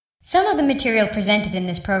Some of the material presented in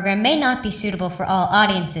this program may not be suitable for all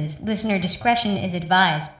audiences. Listener discretion is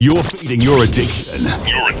advised. You're feeding your addiction.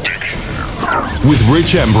 With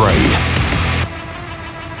Rich Embury.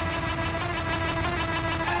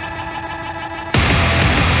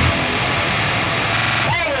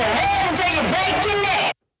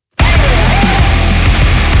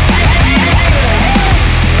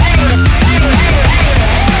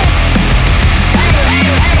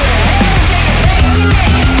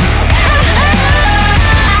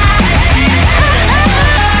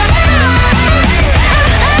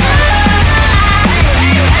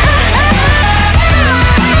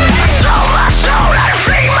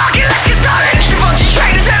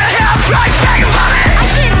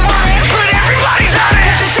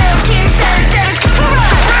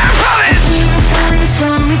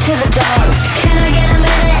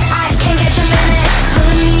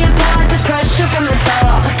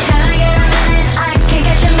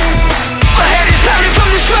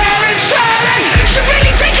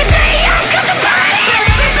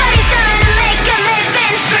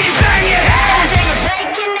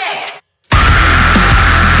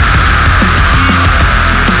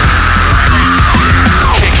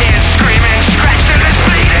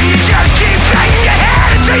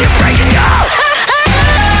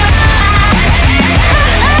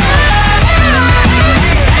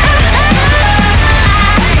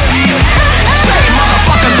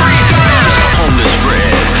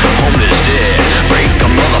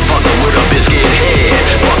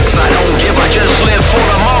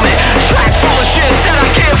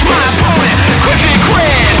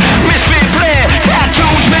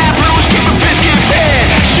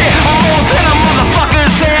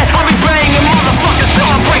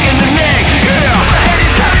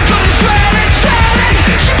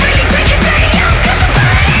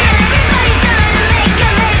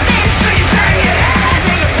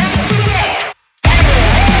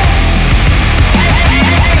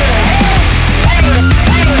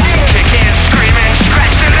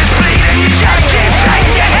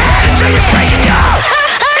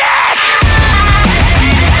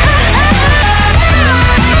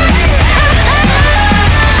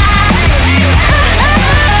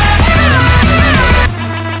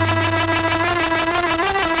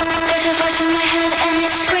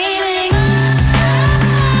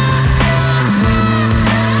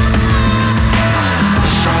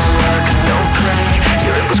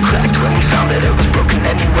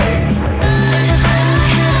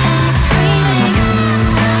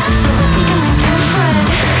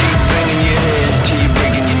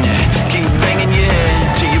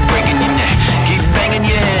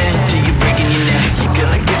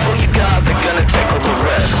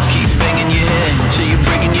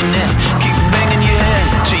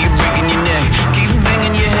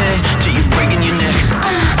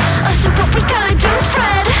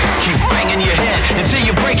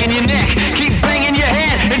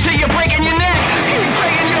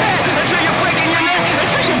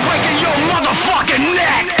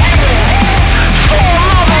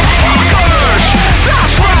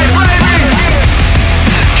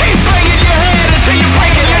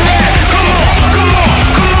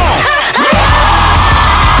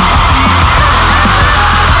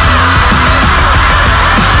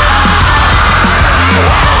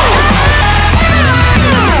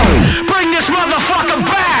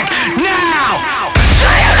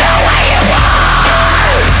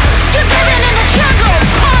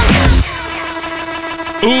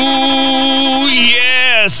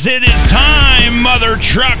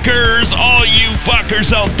 Truckers, all you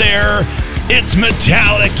fuckers out there, it's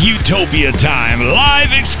Metallic Utopia time,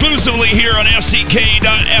 live exclusively here on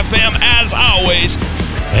FCK.FM, as always,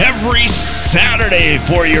 every Saturday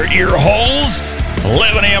for your ear holes,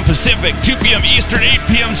 11 a.m. Pacific, 2 p.m. Eastern, 8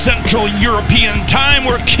 p.m. Central European time.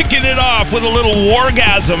 We're kicking it off with a little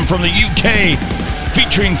Wargasm from the UK,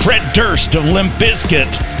 featuring Fred Durst of Limp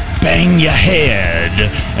Bizkit. Bang your head.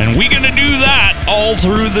 And we're going to do that all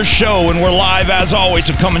through the show, and we're live as always,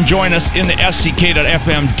 so come and join us in the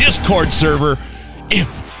FCK.FM Discord server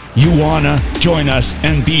if you want to join us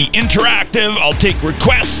and be interactive. I'll take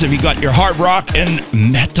requests if you got your hard rock and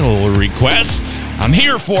metal requests. I'm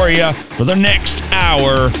here for you for the next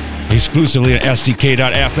hour, exclusively at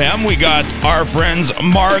FCK.FM. We got our friends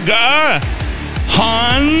Marga,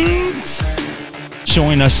 Hans,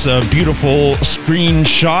 showing us a beautiful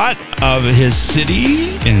screenshot of his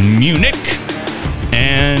city in Munich.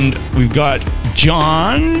 And we've got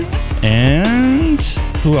John, and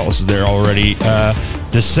who else is there already?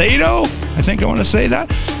 DeSato, I think I want to say that.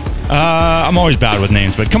 I'm always bad with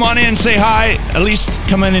names, but come on in, say hi. At least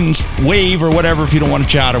come in and wave or whatever if you don't want to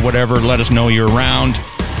chat or whatever. Let us know you're around.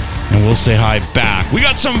 and we'll say hi back. We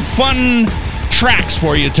got some fun tracks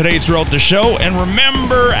for you today throughout the show, and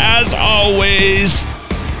remember, as always,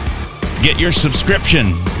 get your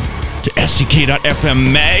subscription to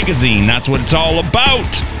SCK.FM magazine. That's what it's all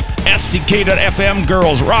about. SCK.FM,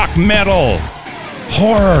 girls, rock, metal,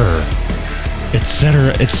 horror,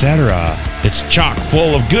 etc., etc. It's chock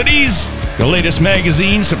full of goodies. The latest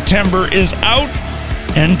magazine, September, is out,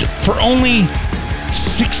 and for only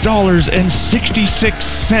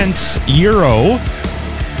 $6.66 euro,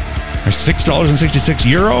 or $6.66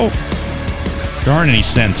 euro? There aren't any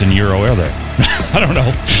cents in euro, are there? I don't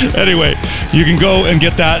know. Anyway, you can go and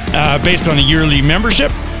get that based on a yearly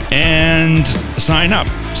membership and sign up.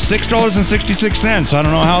 $6.66. I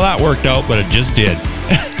don't know how that worked out, but it just did.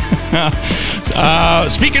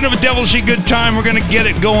 Speaking of a devilishly good time, we're going to get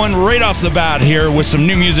it going right off the bat here with some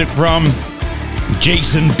new music from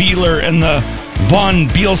Jason Bieler and the Von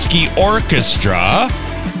Bielski Orchestra.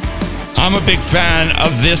 I'm a big fan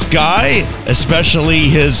of this guy, especially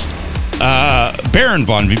his Baron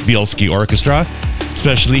Von Bielski Orchestra,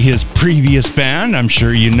 especially his previous band. I'm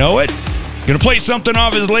sure you know it. Gonna play something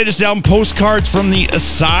off his latest album, Postcards from the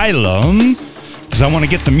Asylum, because I want to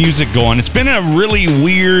get the music going. It's been a really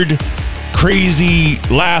weird, crazy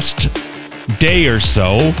last day or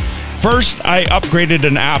so. First, I upgraded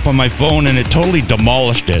an app on my phone and it totally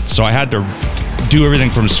demolished it, so I had to do everything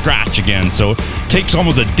from scratch again. So it takes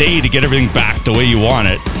almost a day to get everything back the way you want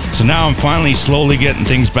it. So now I'm finally slowly getting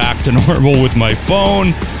things back to normal with my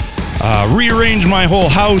phone. Rearranged my whole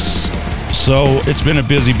house. So it's been a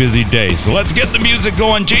busy, busy day. So let's get the music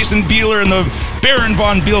going. Jason Bieler and the Baron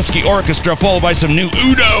Von Bielski Orchestra, followed by some new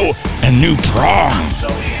Udo and new Prong. I'm so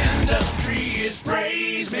industrious,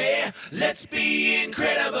 praise me. Let's be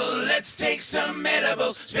incredible. Let's take some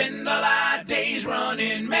edibles. Spend all our days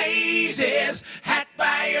running mazes. Hack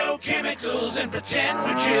biochemicals and pretend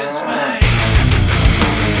we're just fine.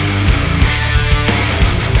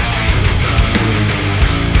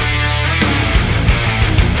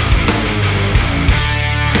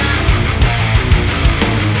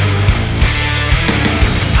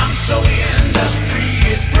 So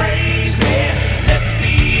industrious, praise me. Let's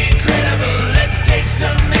be incredible. Let's take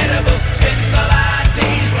some edibles. Spend all our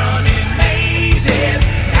days running mazes.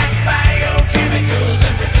 Hack biochemicals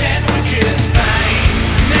and pretend we're just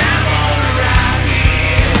fine. Now on a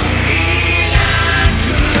rocket, Elon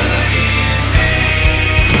couldn't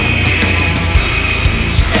make.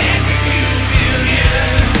 Spend a few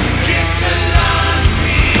billion just to launch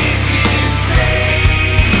pigs in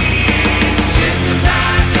space. Systems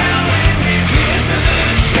are down.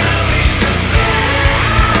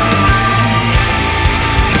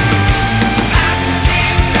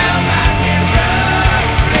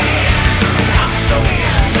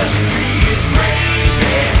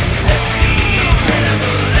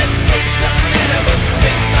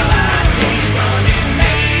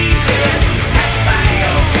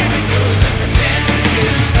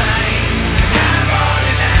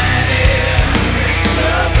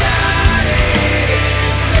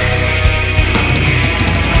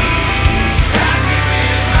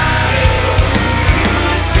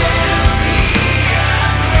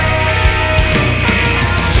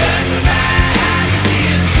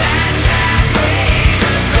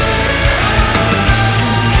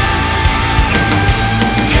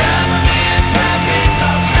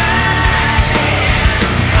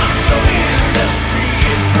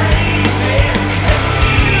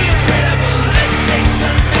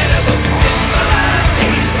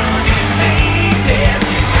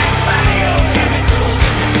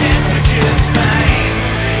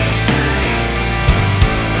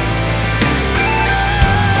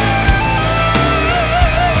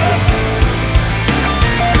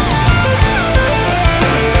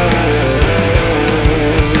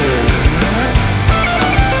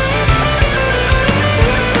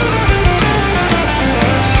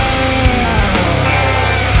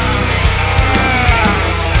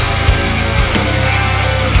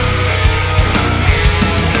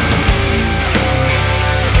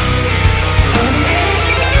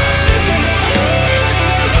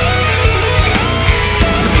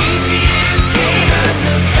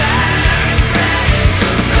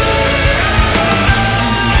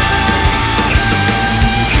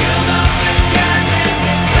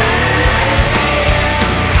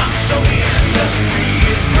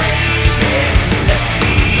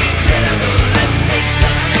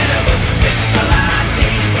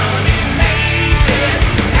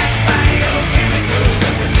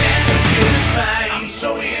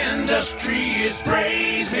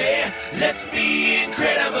 Let's be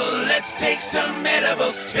incredible. Let's take some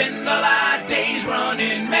edibles. Spend all our days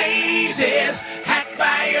running mazes. Hack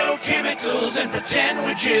bio biochemicals and pretend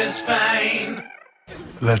we're just fine.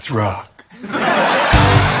 Let's rock.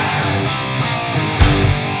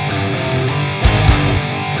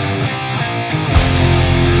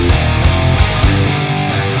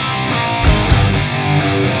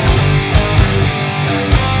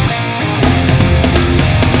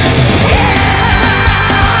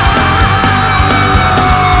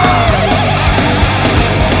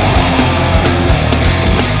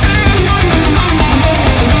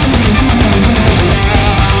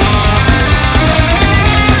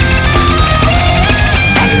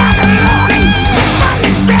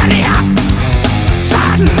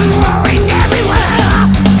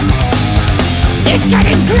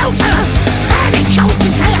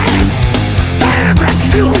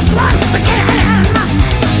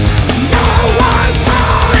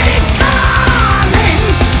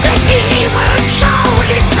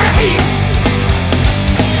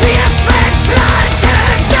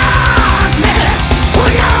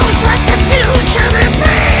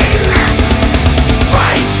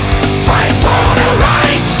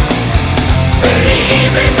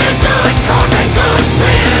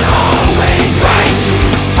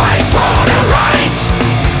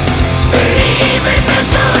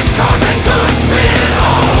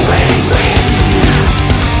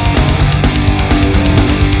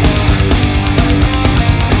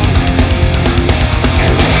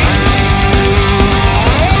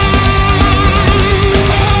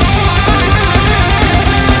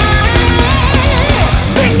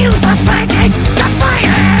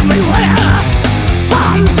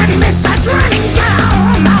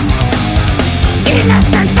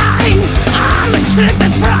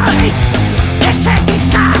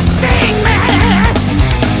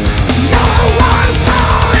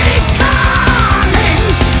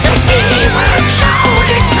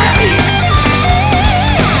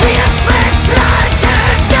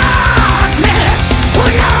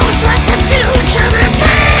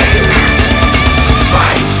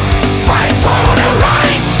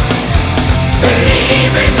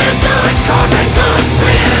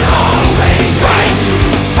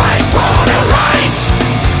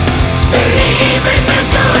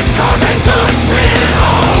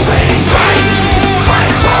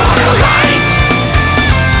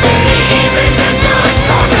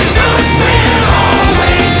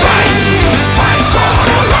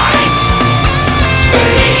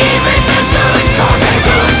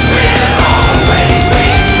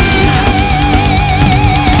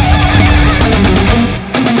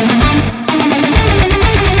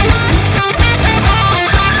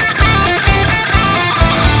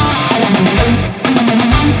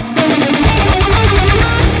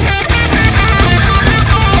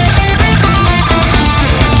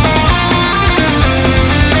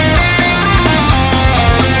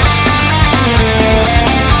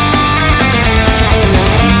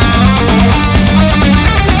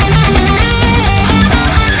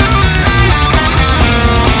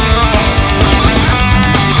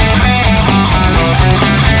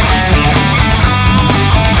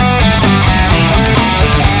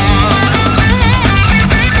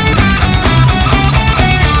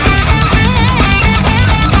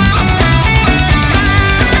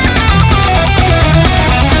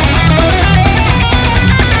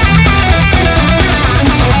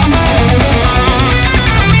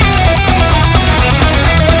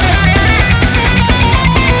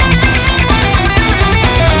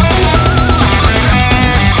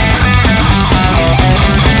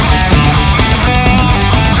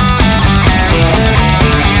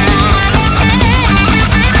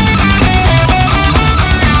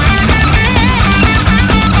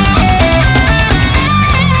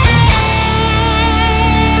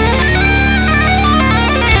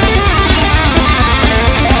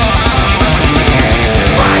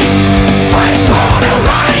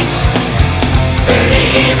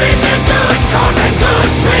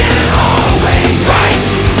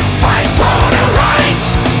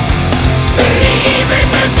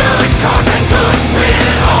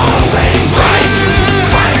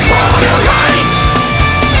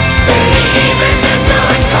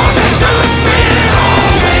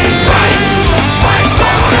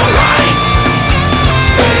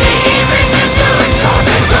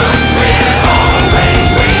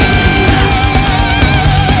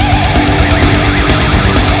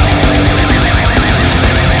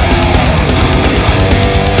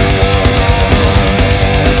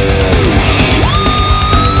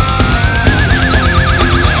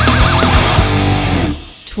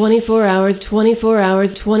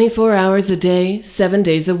 Twenty-four hours a day, 7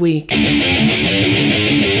 days a week.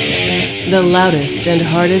 The loudest and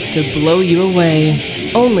hardest to blow you away.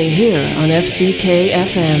 only here on FCK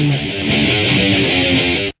FM.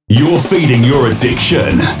 You're feeding your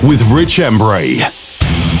addiction with Rich Embury.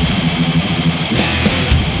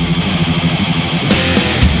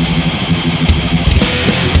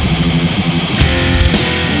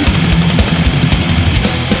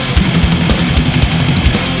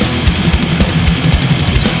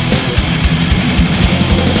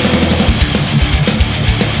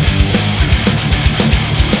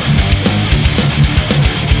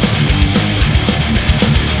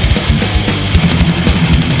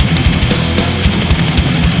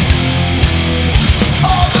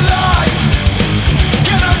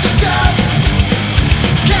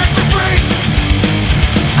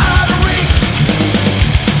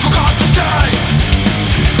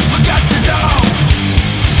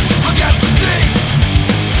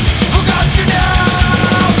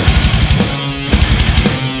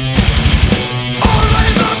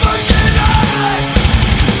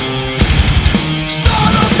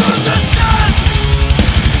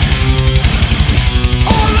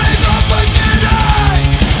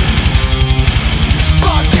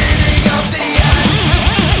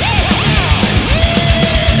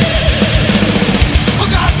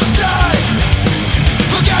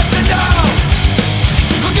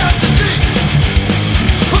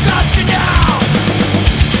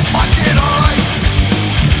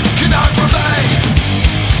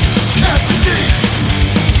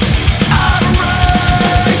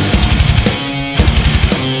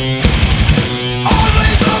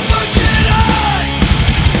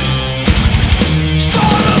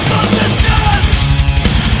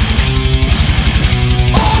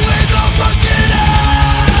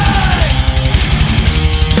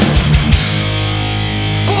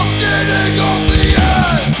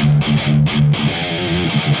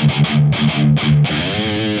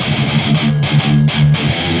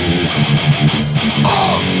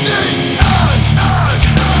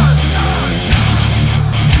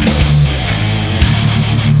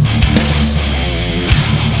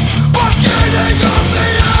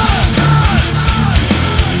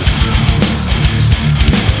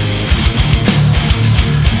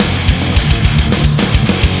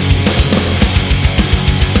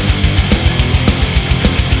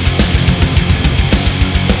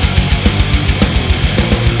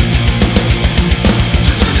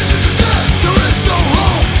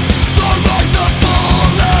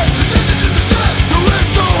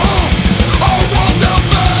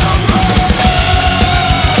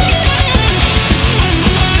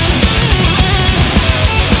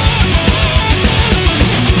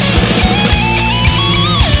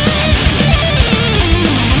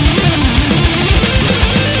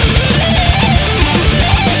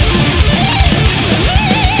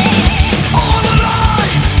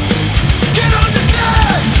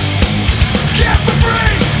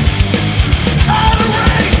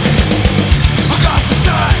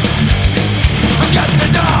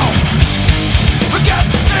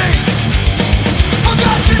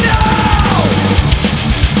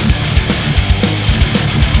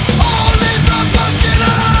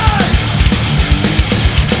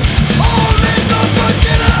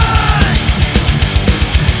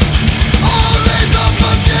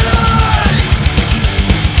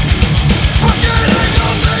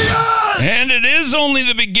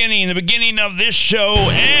 the beginning of this show,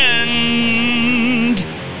 and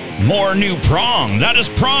more new Prong. That is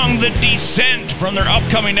Prong, the Descent, from their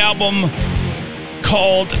upcoming album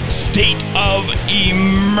called State of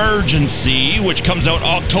Emergency, which comes out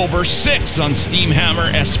October 6th on Steamhammer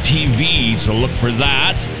SPV, so look for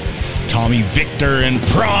that. Tommy Victor and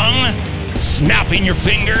Prong, snapping your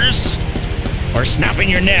fingers or snapping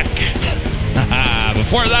your neck.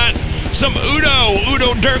 Before that, some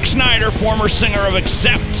Udo Dirk Snyder, former singer of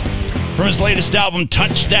Accept, from his latest album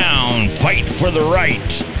Touchdown, Fight for the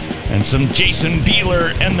Right. And some Jason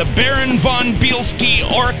Bieler and the Baron von Bielski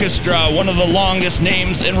Orchestra, one of the longest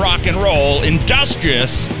names in rock and roll,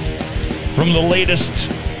 Industrious, from the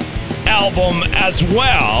latest album as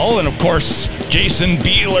well. And of course, Jason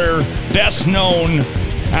Bieler, best known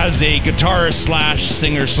as a guitarist /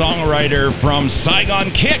 singer-songwriter from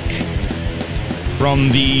Saigon Kick, from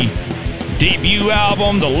the debut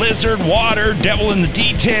album, The Lizard, Water, Devil in the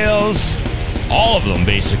Details, all of them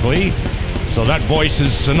basically. So that voice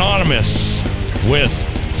is synonymous with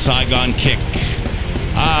Saigon Kick.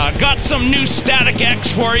 Got some new Static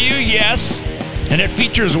X for you, yes. And it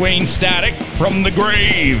features Wayne Static from the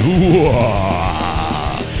grave.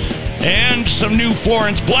 Ooh-ah. And some new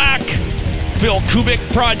Florence Black, Phil Kubik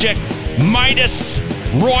project, Midas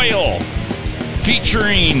Royal,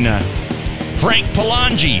 featuring Frank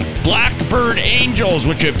Palangi, Blackbird Angels,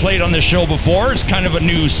 which I played on the show before. It's kind of a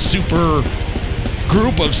new super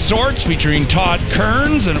group of sorts featuring Todd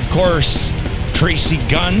Kearns and, of course, Tracy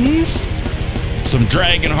Guns. Some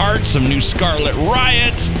Dragonheart, some new Skarlett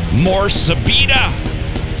Riot, more Subita,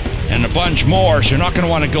 and a bunch more. So you're not going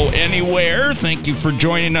to want to go anywhere. Thank you for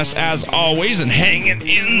joining us as always and hanging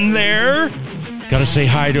in there. Got to say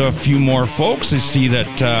hi to a few more folks. I see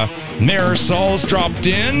that Marisol's dropped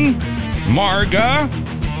in, Marga,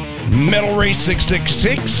 Metal Race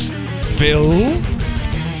 666, Phil,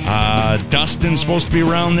 Dustin's supposed to be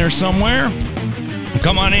around there somewhere.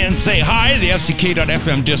 Come on in and say hi to the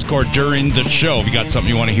FCK.FM Discord during the show. If you got something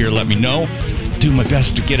you want to hear, let me know. Do my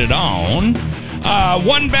best to get it on.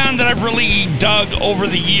 One band that I've really dug over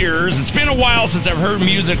the years, it's been a while since I've heard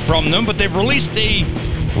music from them, but they've released a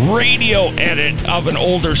radio edit of an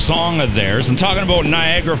older song of theirs. I'm talking about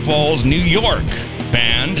Niagara Falls, New York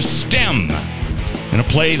band STEM. Gonna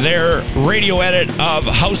play their radio edit of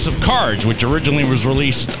House of Cards, which originally was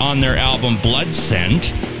released on their album Blood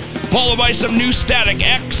Scent, followed by some new Static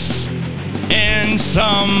X and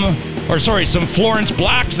some Florence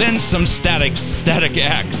Black, then some Static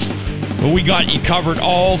X. But we got you covered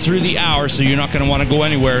all through the hour, so you're not gonna want to go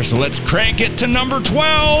anywhere. So let's crank it to number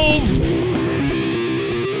 12.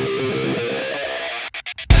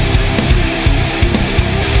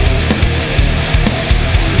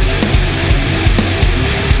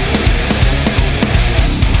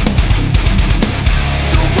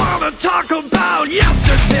 Talk about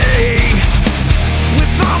yesterday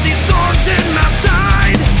with all these thorns in my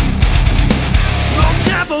side. The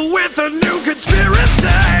devil with a new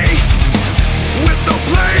conspiracy, with no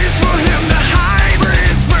place for him to hide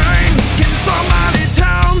his frame. Can somebody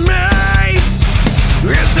tell me,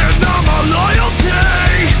 is there no more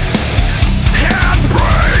loyalty?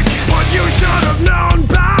 Handbrake, but you should have known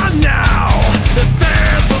by now that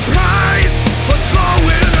there's a price for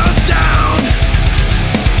slowing us down.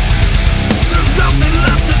 Nothing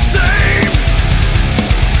left to save.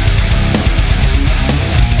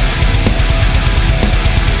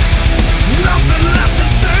 Nothing left to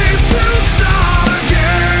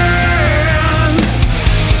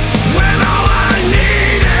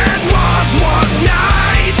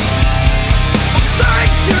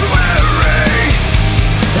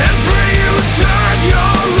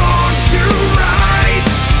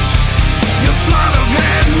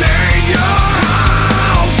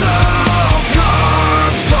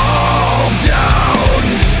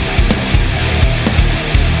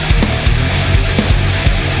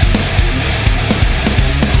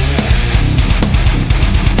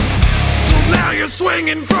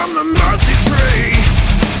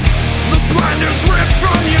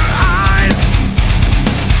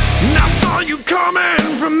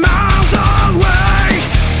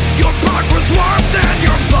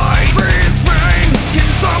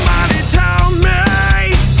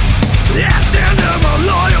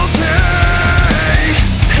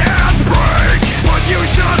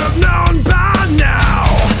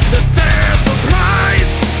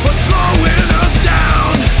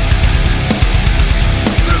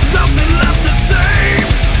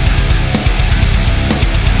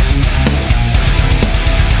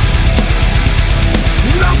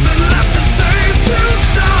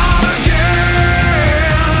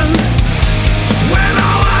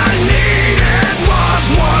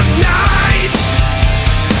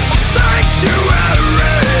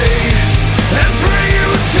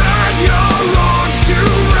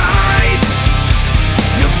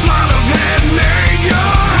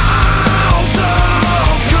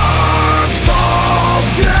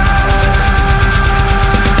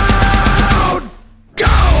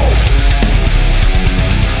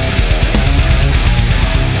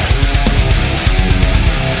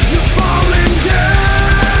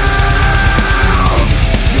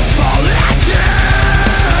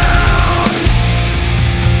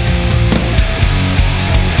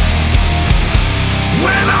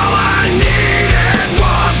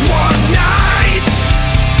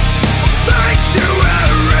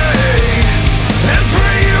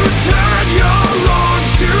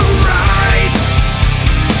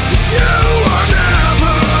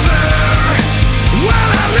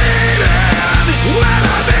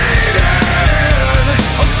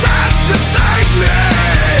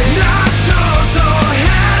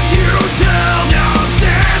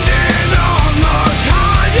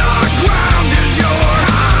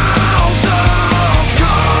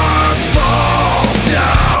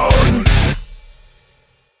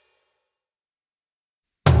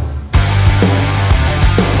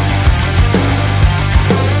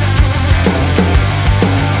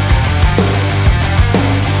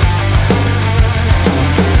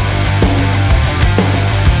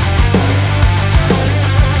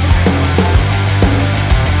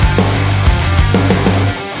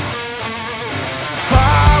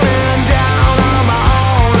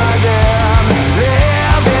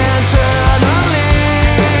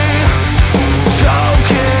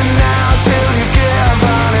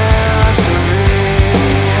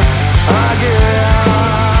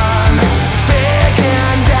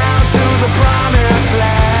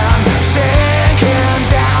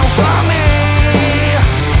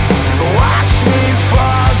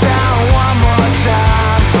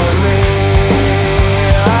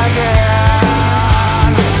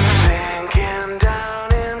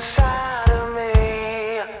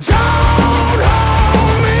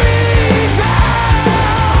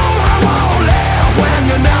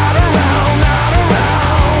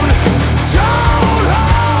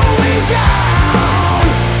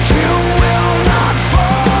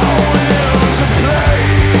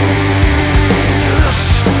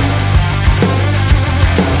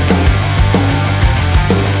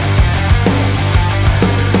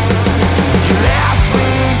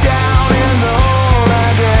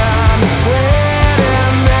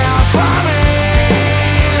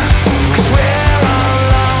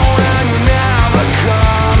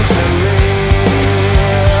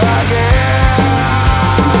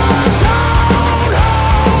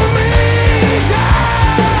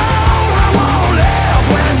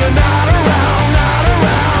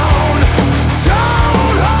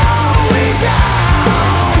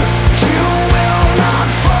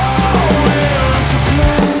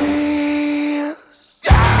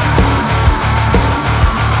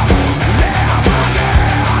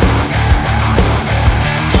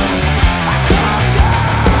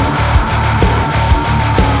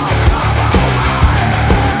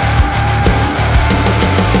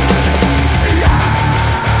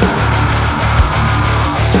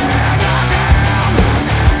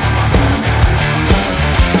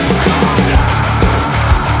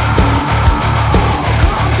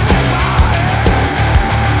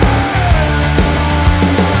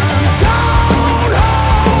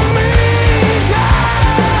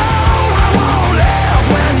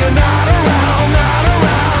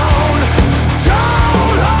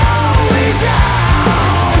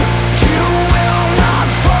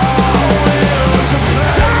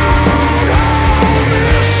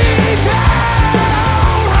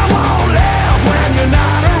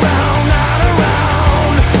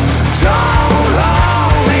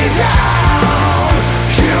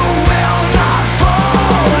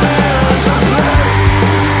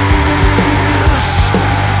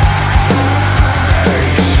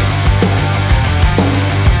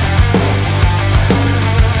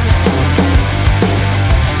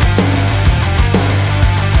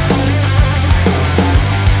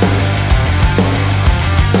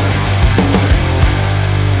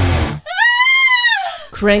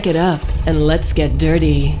Crank it up and let's get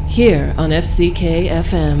dirty here on FCK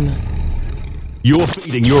FM. You're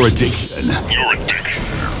feeding your addiction.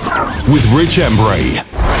 With Rich Embury.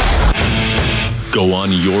 Go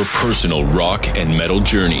on your personal rock and metal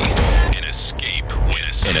journey and escape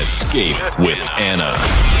with Anna.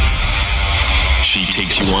 She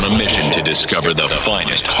takes you on a mission to discover the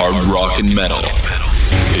finest hard rock and metal.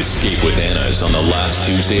 Escape with Anna is on the last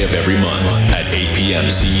Tuesday of every month at 8 p.m.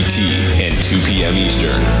 CET and 2 p.m.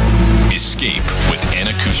 Eastern. Escape with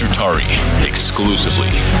Anna Kusartari exclusively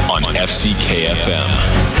on FCK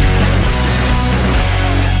FM.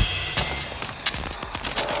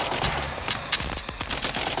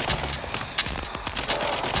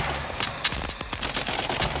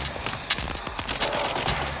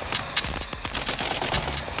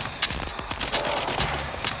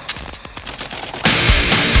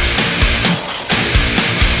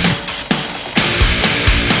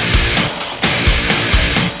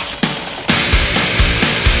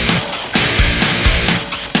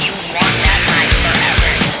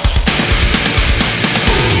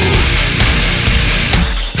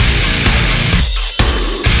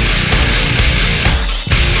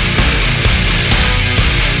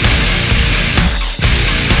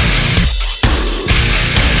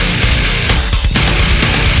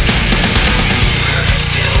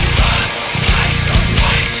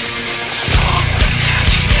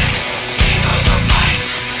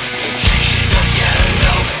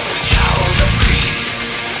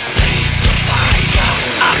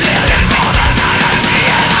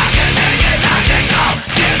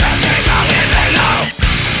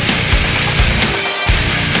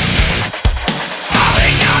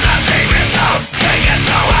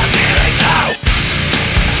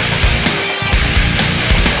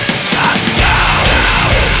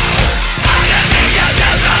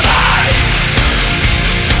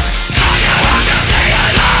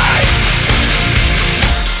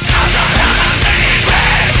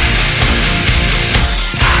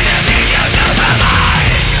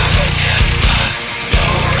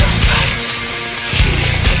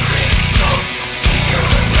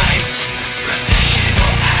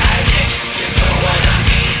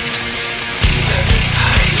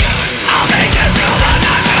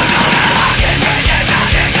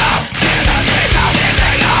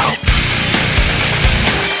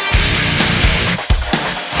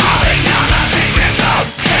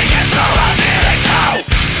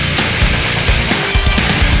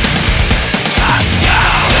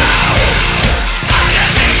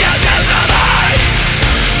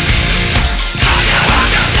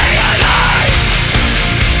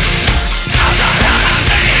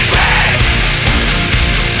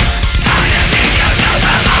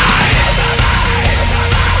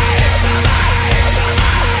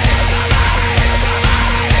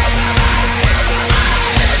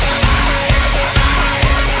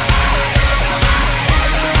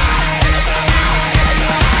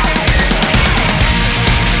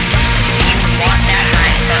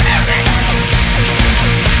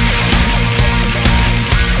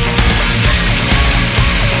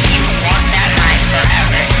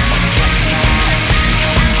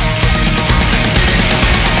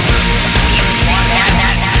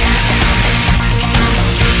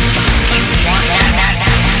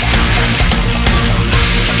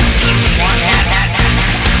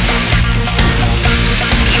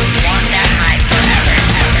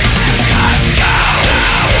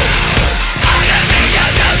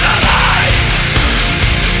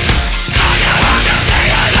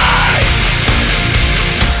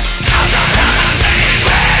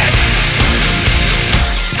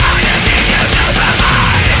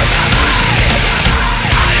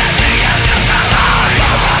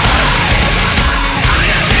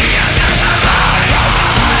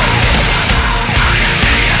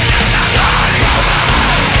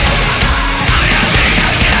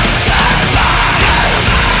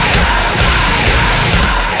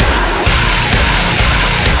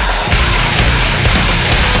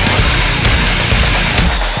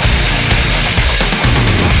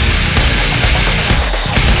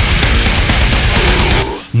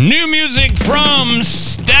 New music from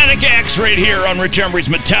Static X right here on Rich Embury's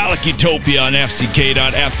Metallic Utopia on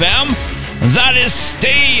FCK.FM. That is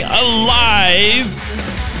Stay Alive,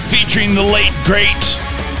 featuring the late, great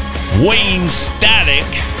Wayne Static.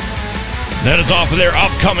 That is off of their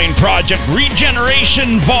upcoming project,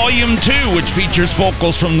 Regeneration Volume 2, which features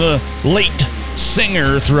vocals from the late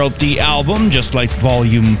singer throughout the album, just like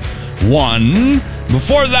Volume 1.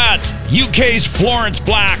 Before that, UK's Florence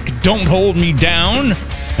Black, Don't Hold Me Down.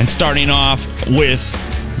 And starting off with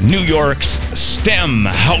New York's Stem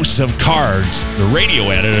House of Cards. The radio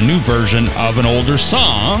edit, a new version of an older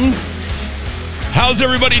song. How's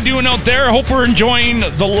everybody doing out there? Hope we're enjoying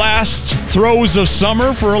the last throes of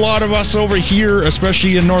summer for a lot of us over here,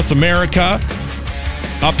 especially in North America.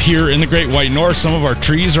 Up here in the Great White North, some of our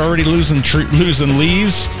trees are already losing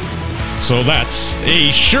leaves. So that's a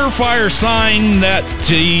surefire sign that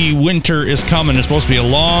the winter is coming. It's supposed to be a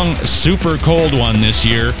long, super cold one this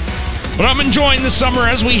year. But I'm enjoying the summer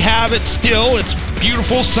as we have it still. It's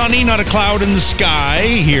beautiful, sunny, not a cloud in the sky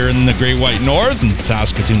here in the Great White North in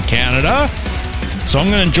Saskatoon, Canada. So I'm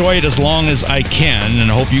going to enjoy it as long as I can,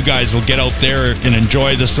 and I hope you guys will get out there and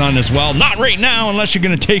enjoy the sun as well. Not right now, unless you're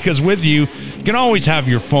going to take us with you. You can always have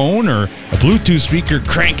your phone or a Bluetooth speaker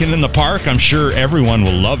cranking in the park. I'm sure everyone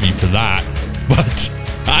will love you for that, but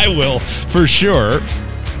I will for sure.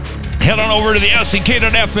 Head on over to the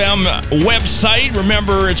FCK.FM website.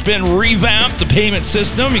 Remember, it's been revamped, the payment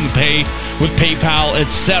system. You can pay with PayPal,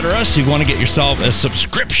 etc. So you want to get yourself a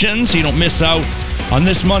subscription so you don't miss out on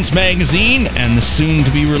this month's magazine and the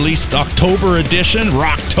soon-to-be-released October edition,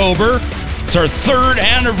 Rocktober. It's our 3rd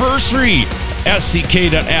anniversary,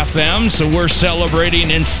 FCK.FM, so we're celebrating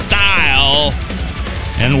in style,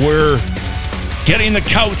 and we're getting the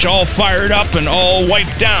couch all fired up and all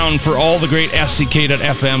wiped down for all the great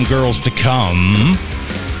FCK.FM girls to come.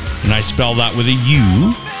 And I spell that with a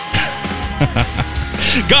U.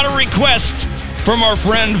 Got a request from our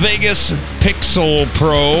friend Vegas Pixel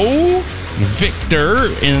Pro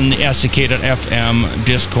Victor in the SCK.FM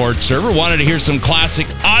Discord server. Wanted to hear some classic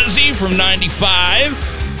Ozzy from 95,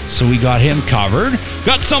 so we got him covered.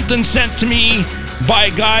 Got something sent to me by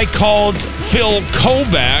a guy called Phil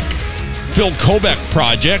Koubek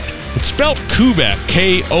Project. It's spelled Koubek,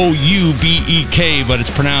 Koubek, but it's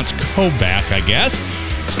pronounced Koubek, I guess.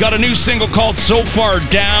 It's got a new single called So Far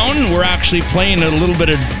Down. We're actually playing it a little bit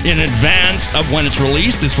in advance of when it's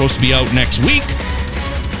released. It's supposed to be out next week,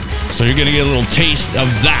 so you're going to get a little taste of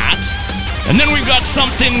that. And then we've got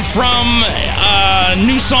something from a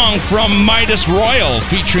new song from Midas Royal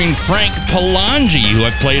featuring Frank Palangi, who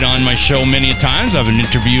I've played on my show many times. I've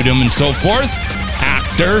interviewed him and so forth.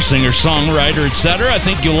 Actor, singer, songwriter, etc. I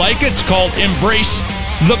think you'll like it. It's called Embrace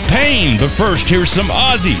the Pain. But first, here's some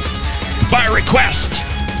Ozzy by request.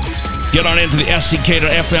 Get on into the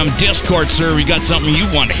SCK.FM Discord server. We got something you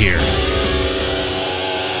want to hear.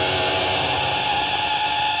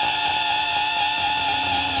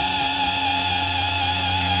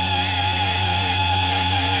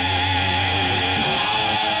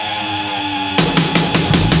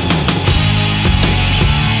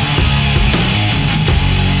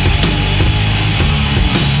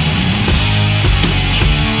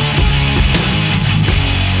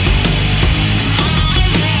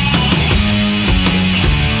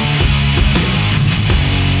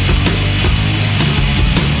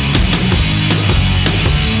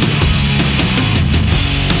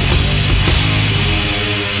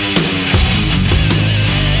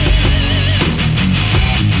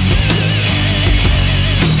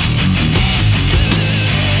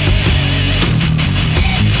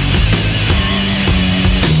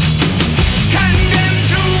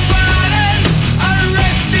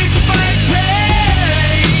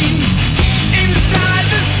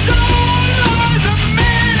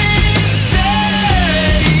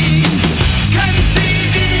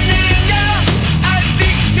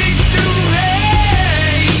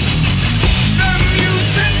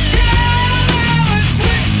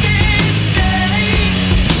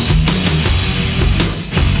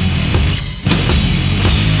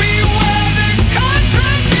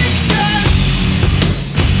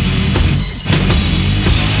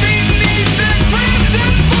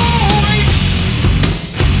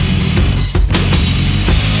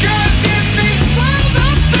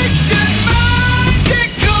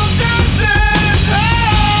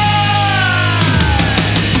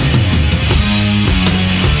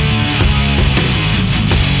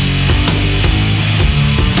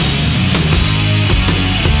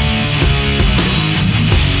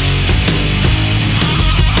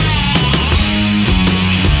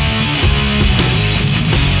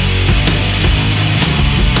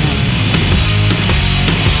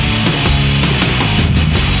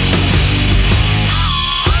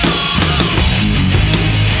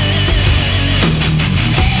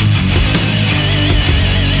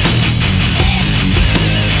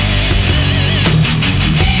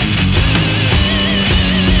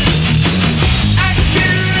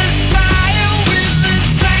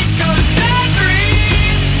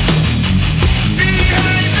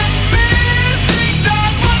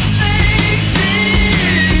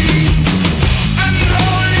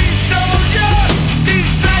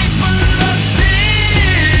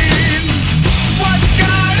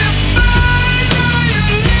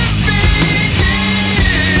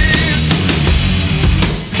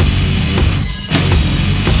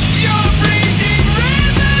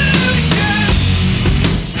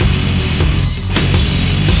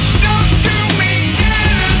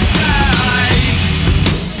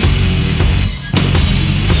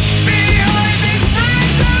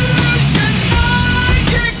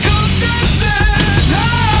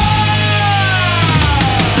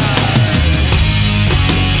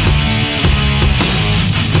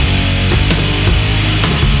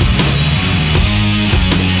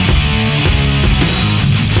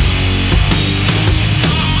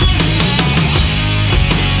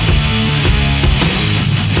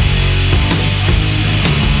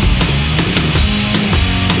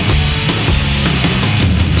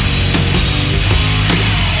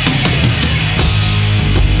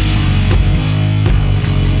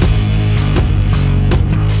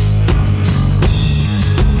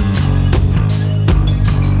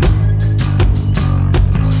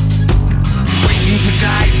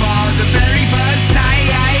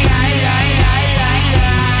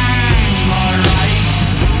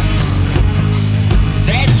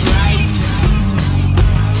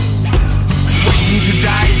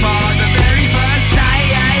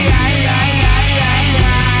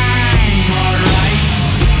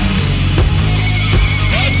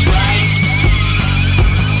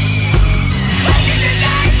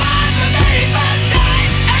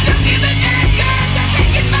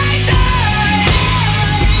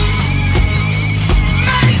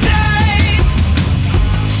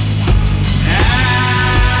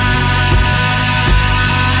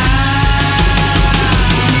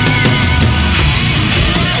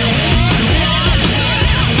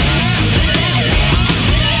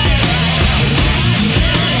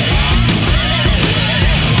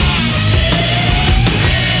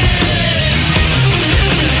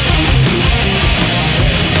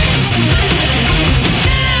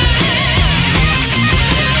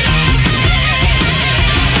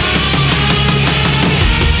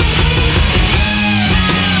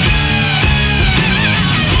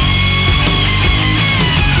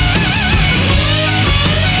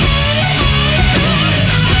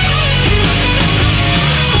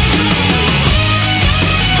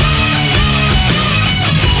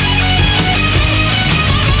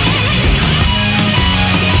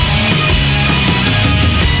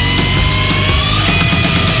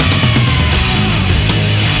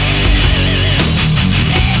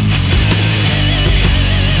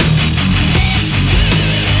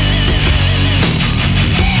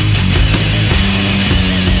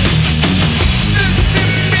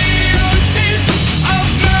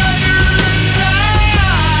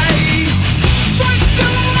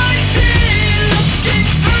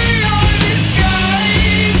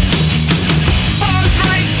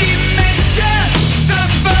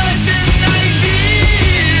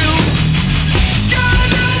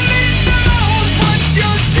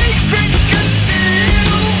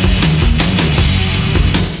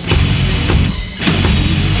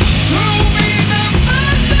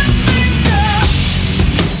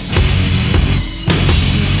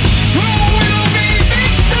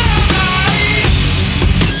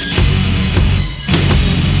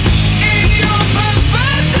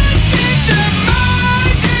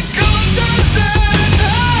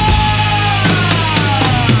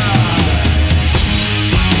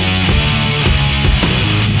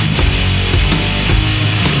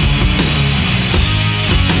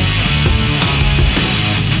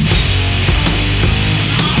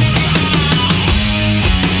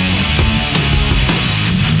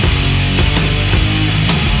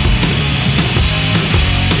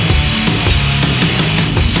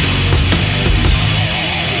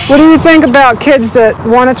 What do you think about kids that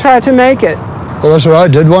want to try to make it? Well, that's what I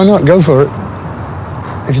did. Why not? Go for it.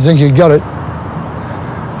 If you think you got it,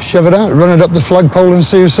 shove it out, run it up the flagpole and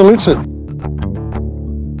see who salutes it.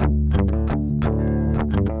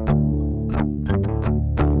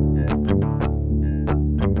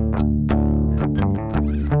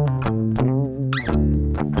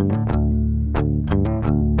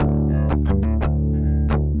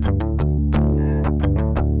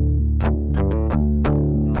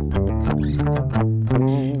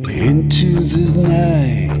 Into the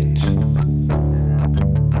night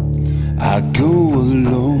I go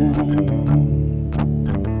alone.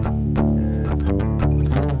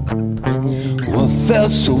 What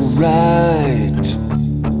felt so right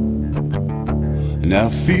now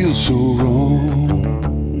feels so wrong.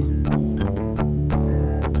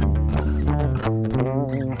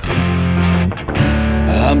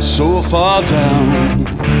 I'm so far down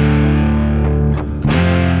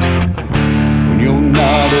when you're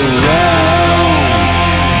not around.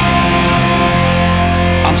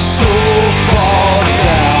 I'm so far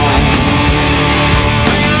down.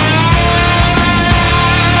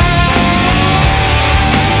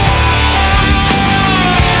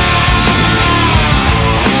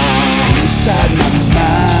 Inside my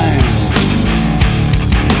mind,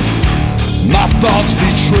 my thoughts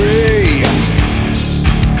betray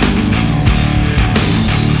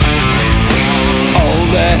all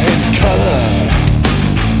that had color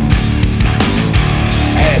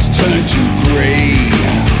has turned to gray.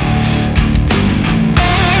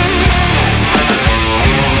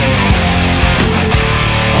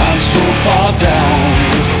 I'm so far down,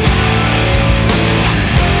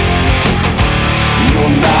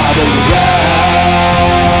 you're not around.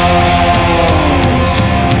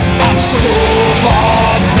 I'm so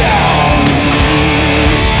far down.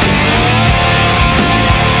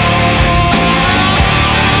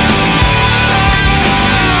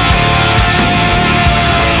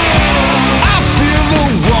 I feel the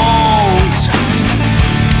want,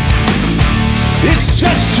 it's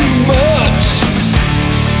just too much.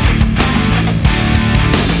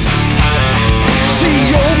 See,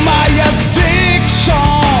 you're my addiction,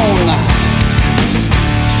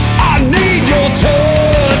 I need your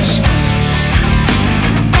touch.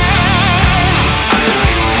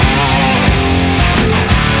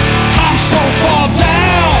 I'm so far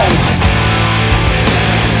down,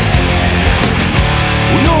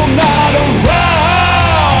 you're not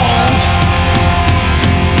around.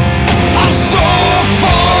 I'm so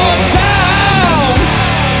far down,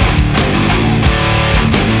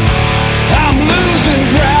 I'm losing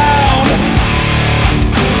ground.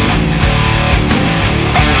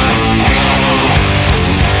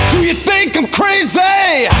 Do you think I'm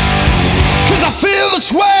crazy? 'Cause I feel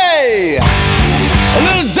this way, a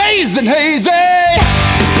little dazed and hazy.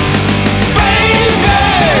 Baby,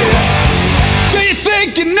 do you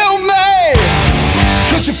think you know me?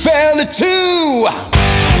 'Cause you felt it too.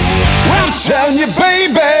 Well, I'm telling you,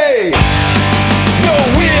 baby, no,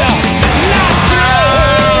 we're not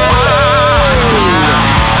through.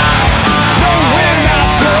 No, we're not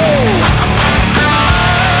through.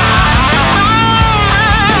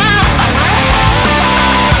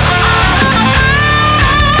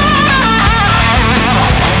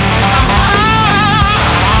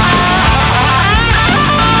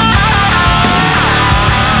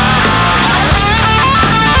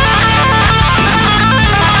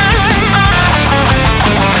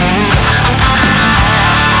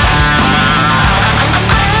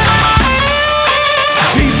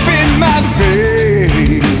 Deep in my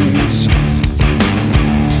veins,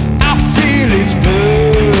 I feel its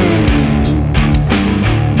burn.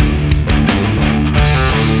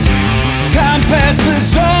 Time passes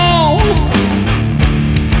on,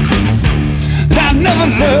 and I never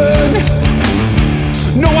learn.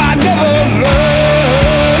 No, I never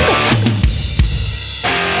learn.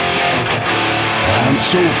 I'm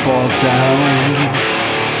so far down,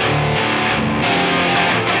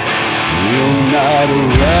 you're not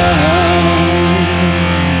around.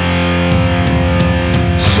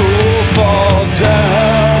 So far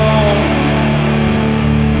down,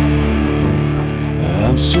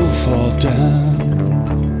 I'm so far down,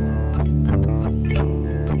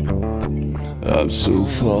 I'm so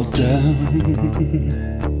far down,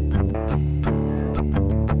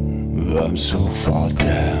 I'm so far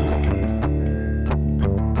down.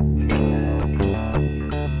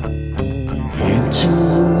 Into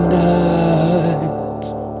the night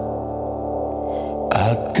I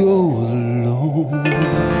go alone.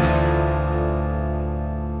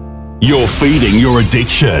 You're feeding your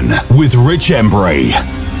addiction with Rich Embury.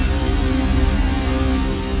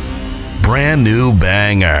 brand new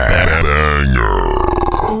banger.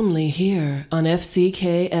 Only here on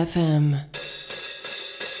FCK FM.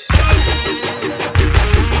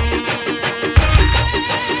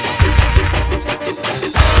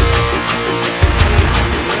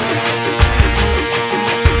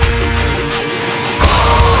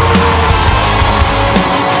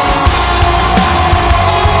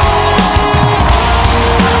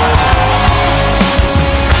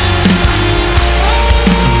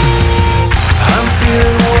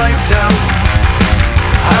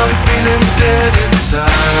 Dead inside.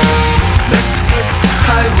 Let's hit the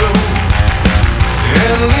high road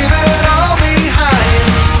and leave it all behind.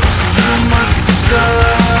 You must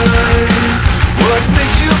decide what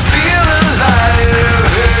makes you feel alive.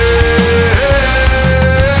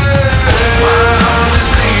 My heart is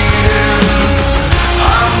bleeding,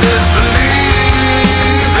 I'm disbelieving,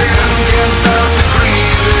 can't stop the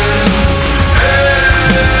grieving.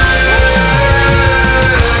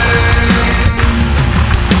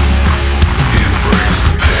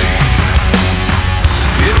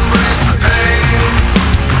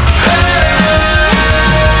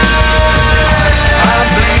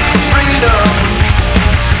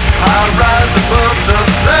 Above the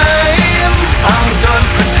flame, I'm done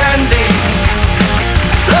pretending.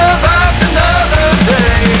 Survived another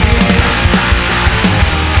day.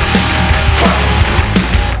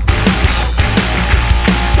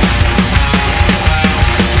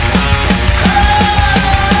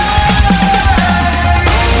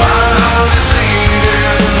 My heart is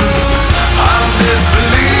bleeding, I'm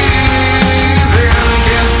disbelieving,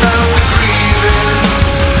 can't stop the grieving.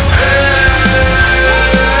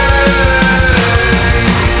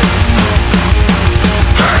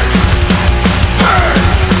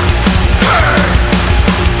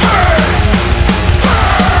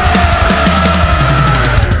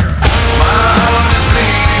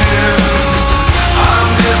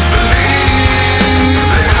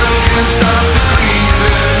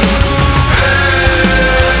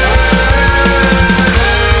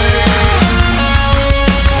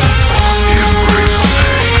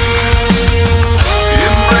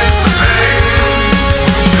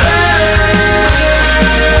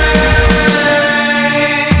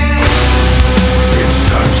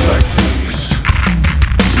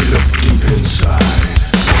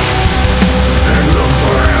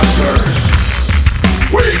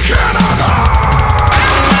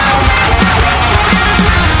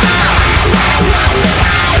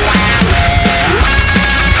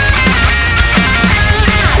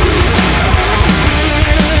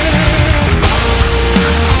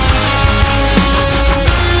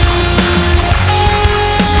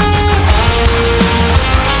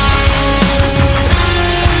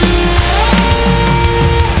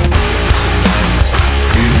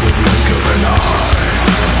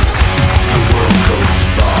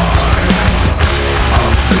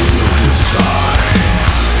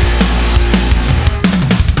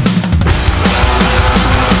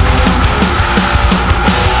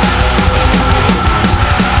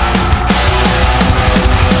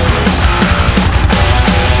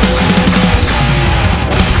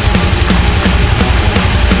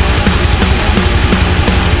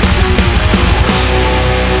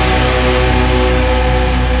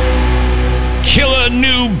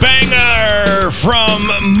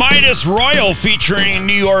 Royal featuring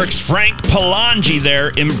New York's Frank Palangi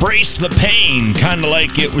there, Embrace the Pain, kind of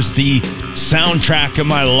like it was the soundtrack of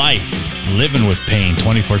my life, living with pain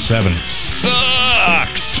 24/7. It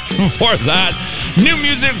sucks. Before that, new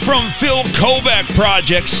music from Phil Kovac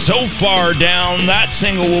Project, So Far Down. That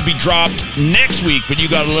single will be dropped next week, but you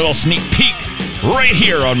got a little sneak peek right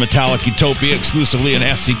here on Metallic Utopia, exclusively on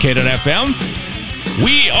SCK.FM.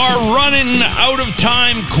 We are running out of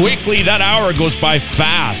time quickly. That hour goes by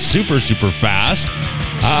fast, super fast.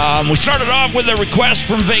 We started off with a request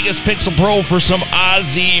from Vegas Pixel Pro for some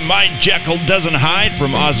Ozzy, My Jekyll Doesn't Hide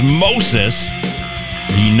from Osmosis,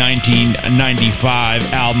 the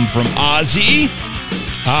 1995 album from Ozzy.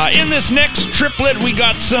 In this next triplet, we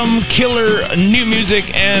got some killer new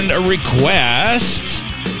music and a request.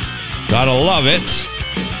 Gotta love it.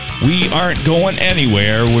 We aren't going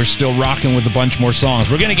anywhere. We're still rocking with a bunch more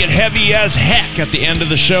songs. We're going to get heavy as heck at the end of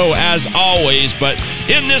the show, as always. But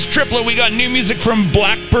in this triplet, we got new music from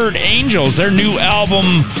Blackbird Angels. Their new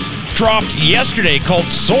album dropped yesterday called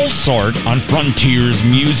Soul Sort on Frontiers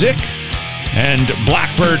Music. And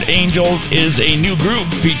Blackbird Angels is a new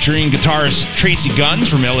group featuring guitarist Tracy Guns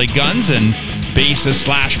from LA Guns and bassist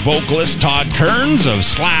 / vocalist Todd Kearns of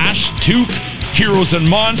Slash, Toque, Heroes and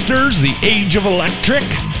Monsters, The Age of Electric.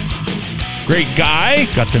 Great guy.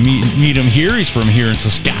 Got to meet him here. He's from here in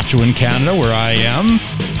Saskatchewan, Canada, where I am.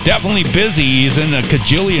 Definitely busy. He's in a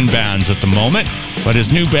cajillion bands at the moment. But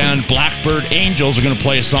his new band, Blackbird Angels, are going to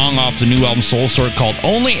play a song off the new album Soul Sort called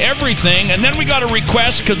Only Everything. And then we got a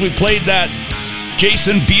request because we played that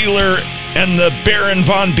Jason Bieler and the Baron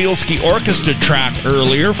von Bielski Orchestra track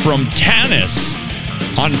earlier from Tanis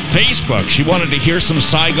on Facebook. She wanted to hear some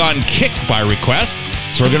Saigon Kick by request.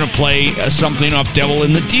 So we're going to play something off Devil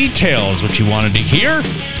in the Details, which you wanted to hear.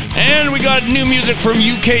 And we got new music from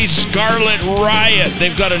UK Skarlett Riot.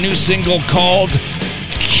 They've got a new single called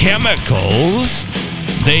Chemicals.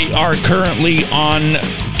 They are currently on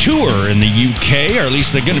tour in the UK, or at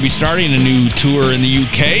least they're going to be starting a new tour in the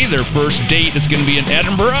UK. Their first date is going to be in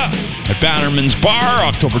Edinburgh at Bannerman's Bar,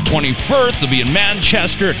 October 21st. They'll be in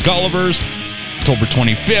Manchester at Gulliver's, October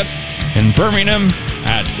 25th, in Birmingham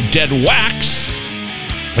at Dead Wax,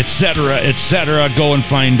 etc., etc. Go and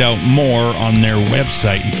find out more on their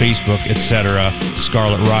website and Facebook, etc.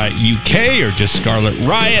 Skarlett Riot UK or just Skarlett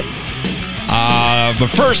Riot. But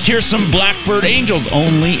first, here's some Blackbird Angels,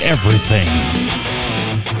 Only Everything.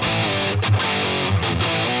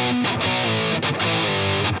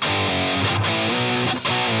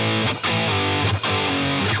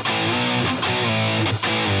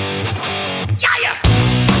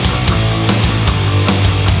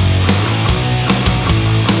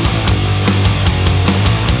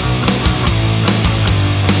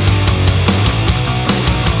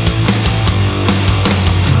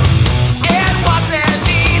 It wasn't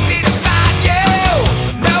easy to find you.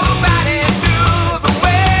 Nobody knew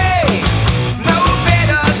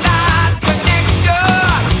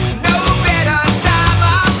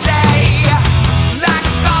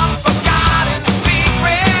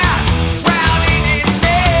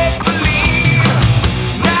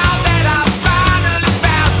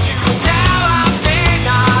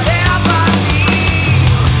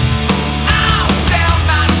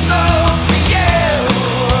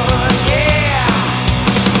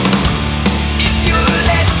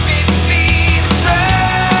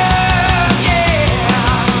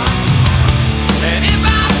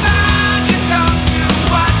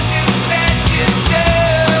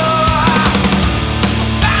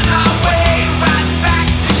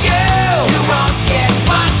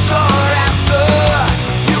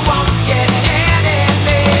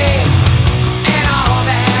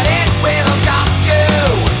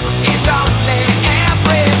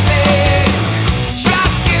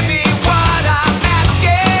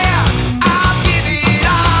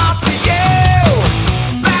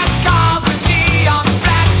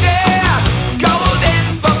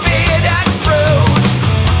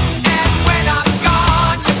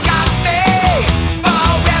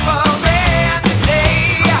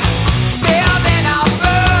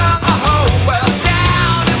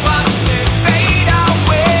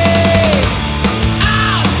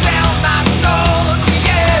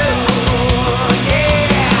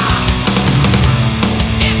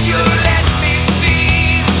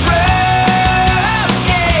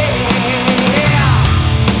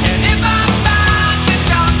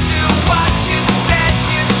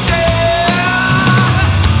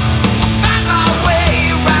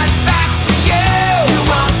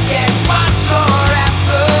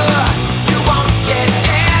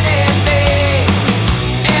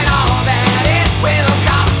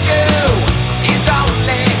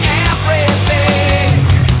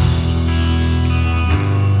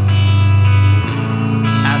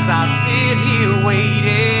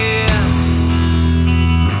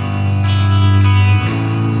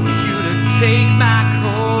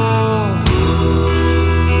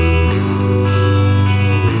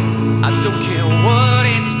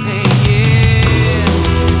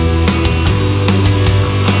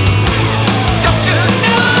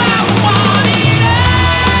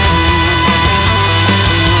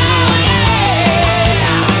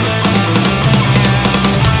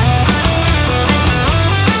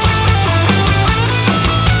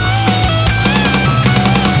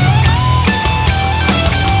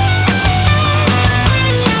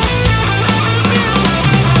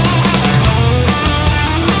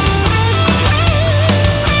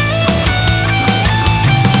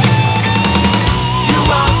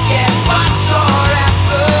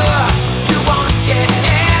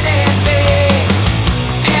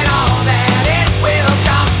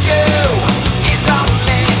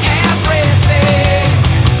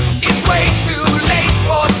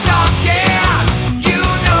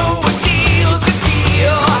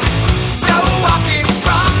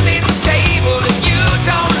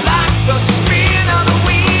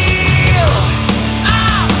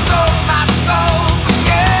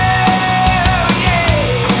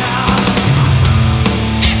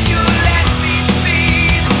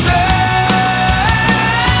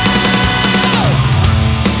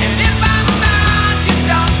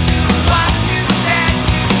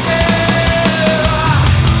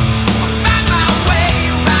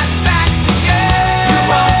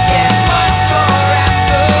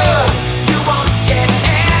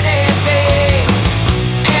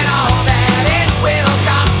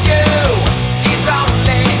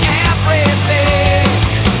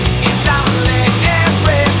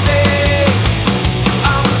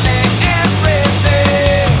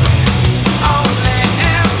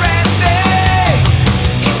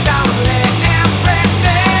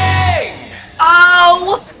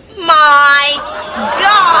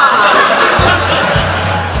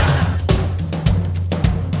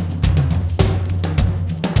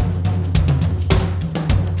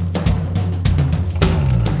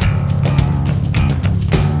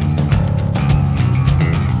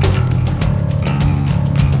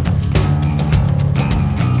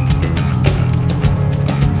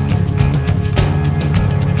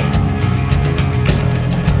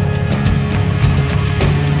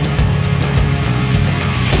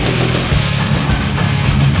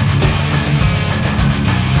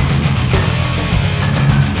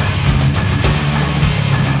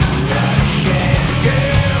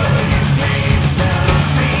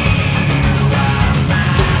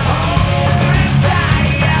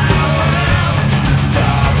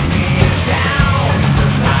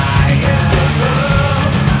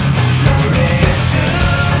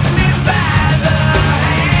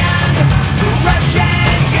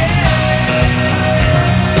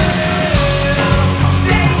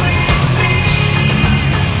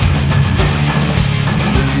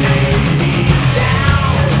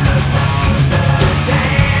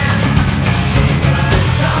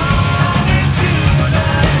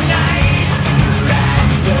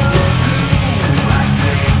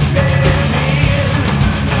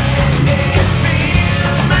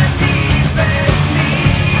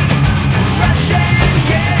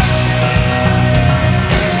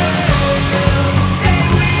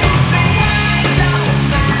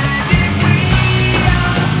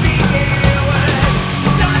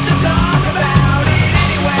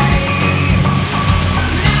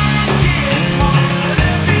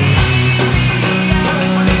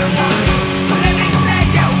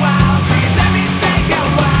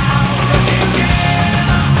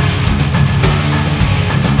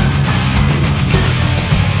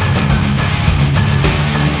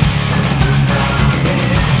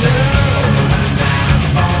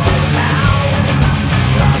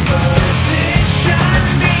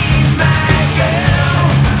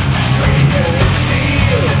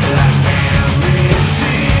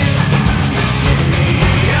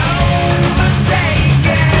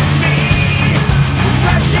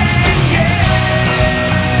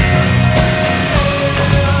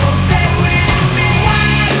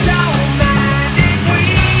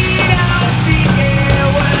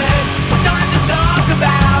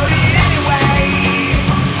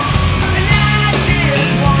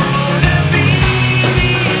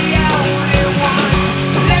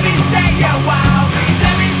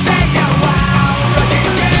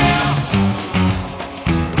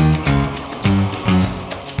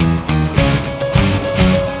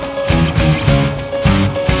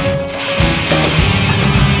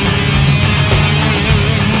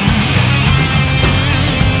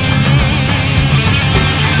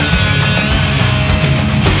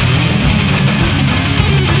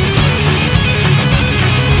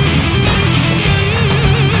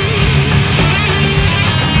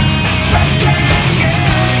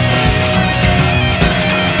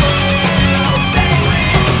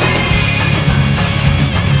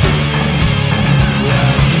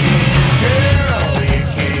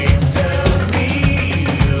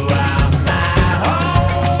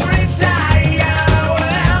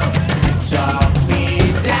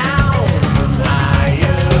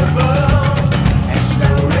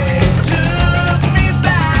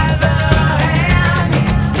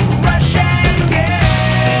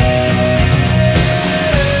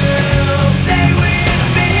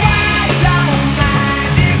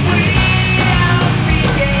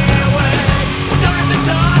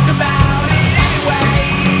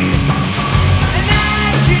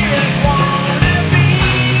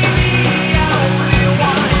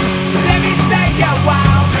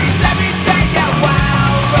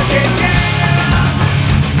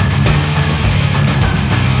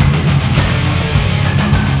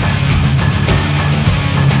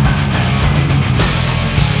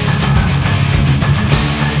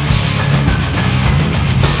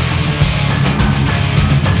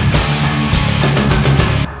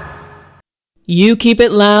You keep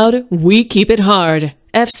it loud, we keep it hard.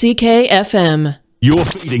 FCK FM. You're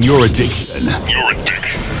feeding your addiction.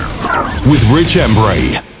 With Rich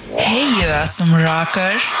Embury. Hey, you awesome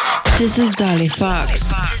rocker. This is Dolly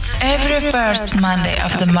Fox. Every first Monday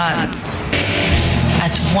of the month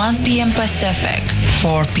at 1 p.m. Pacific,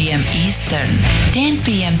 4 p.m. Eastern, 10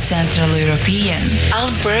 p.m. Central European,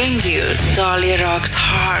 I'll bring you Dolly Rocks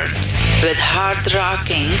Hard with hard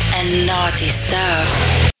rocking and naughty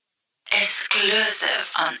stuff.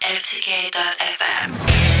 Exclusive on FTK.fm.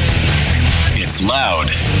 It's loud.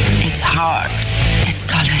 It's hard. It's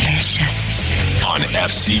delicious. On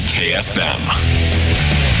FCKFM.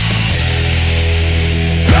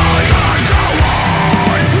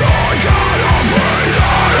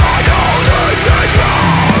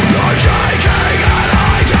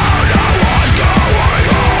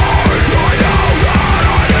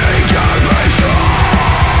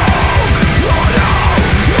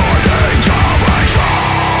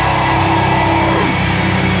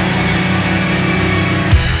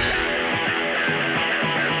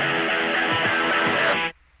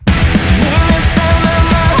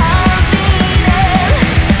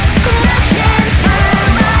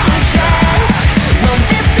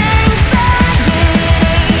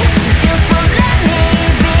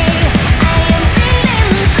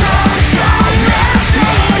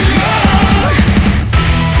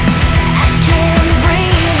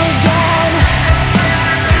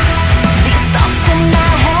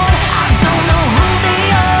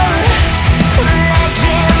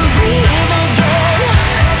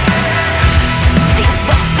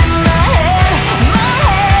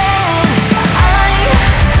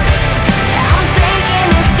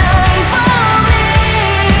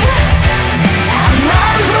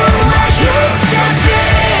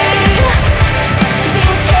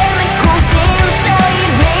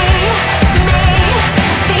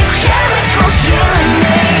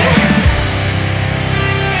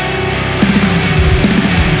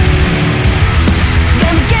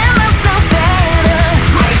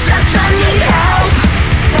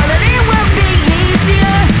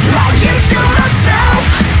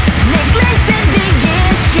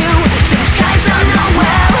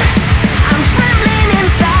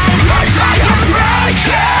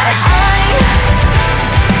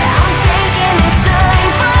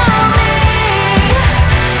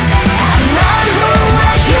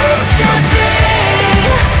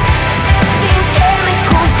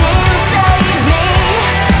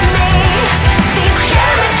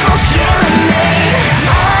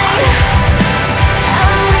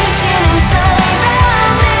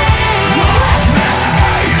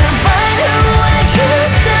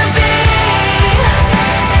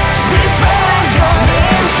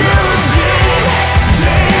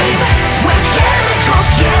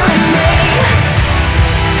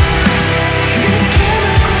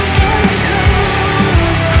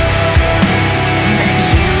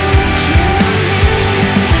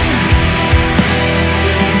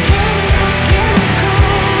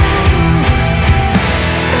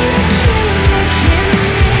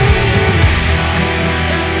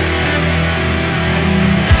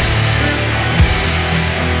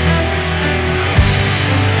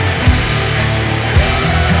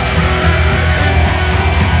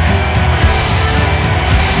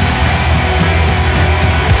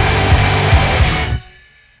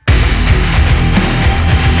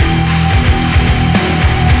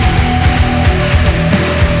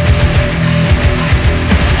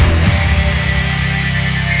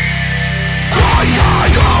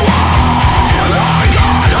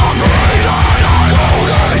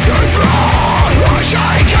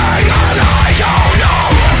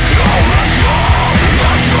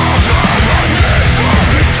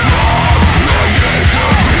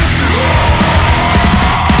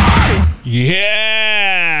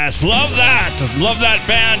 Love that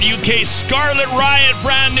band, UK Skarlett, Riot,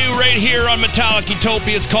 brand new right here on Metallic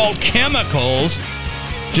Utopia. It's called Chemicals.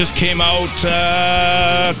 Just came out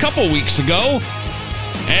a couple weeks ago.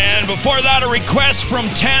 And before that, a request from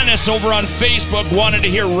Tanis over on Facebook wanted to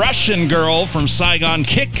hear Russian Girl from Saigon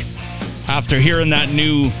Kick after hearing that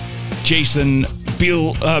new Jason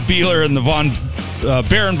Bieler and the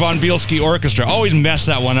Baron Von Bielski Orchestra. Always mess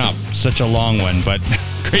that one up. Such a long one, but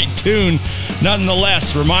great tune.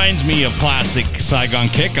 Nonetheless, reminds me of classic Saigon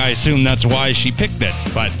Kick. I assume that's why she picked it.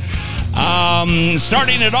 But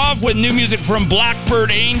starting it off with new music from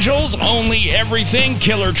Blackbird Angels, Only Everything,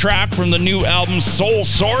 killer track from the new album Soul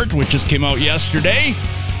Sort, which just came out yesterday.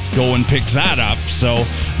 Go and pick that up. So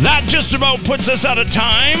that just about puts us out of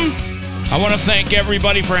time. I want to thank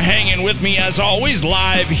everybody for hanging with me as always,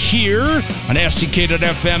 live here on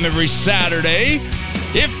FCK.FM every Saturday.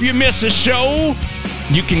 If you miss a show,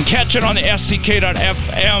 you can catch it on the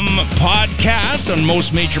FCK.FM podcast on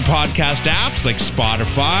most major podcast apps like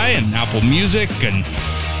Spotify and Apple Music and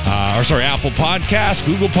Apple Podcasts,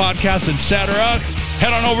 Google Podcasts, etc.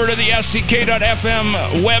 Head on over to the FCK.FM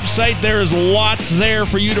website. There is lots there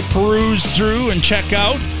for you to peruse through and check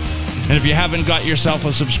out. And if you haven't got yourself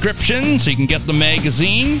a subscription so you can get the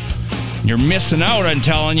magazine, you're missing out. I'm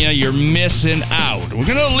telling you, you're missing out. We're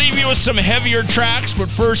going to leave you with some heavier tracks, but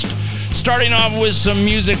first, starting off with some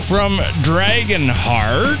music from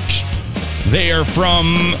Dragonheart. They are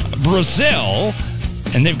from Brazil,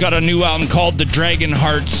 and they've got a new album called The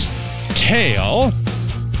Dragonheart's Tale.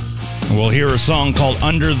 We'll hear a song called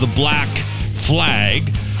Under the Black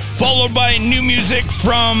Flag, followed by new music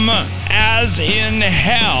from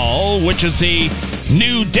Asinhell, which is a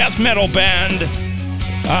new death metal band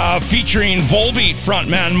featuring Volbeat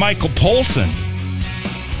frontman Michael Poulsen.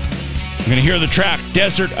 We're going to hear the track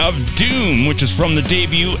Desert of Doom, which is from the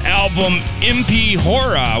debut album Impi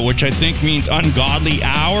Hora, which I think means ungodly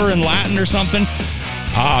hour in Latin or something.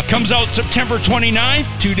 Comes out September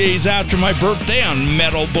 29th, 2 days after my birthday on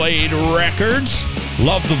Metal Blade Records.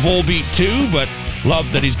 Love the Volbeat too, but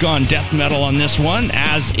love that he's gone death metal on this one,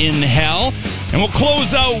 Asinhell. And we'll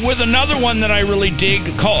close out with another one that I really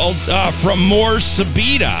dig called From More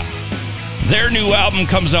Subita. Their new album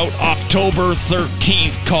comes out October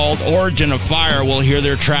 13th called Origin of Fire. We'll hear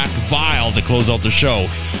their track Vile to close out the show.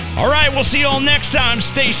 All right, we'll see you all next time.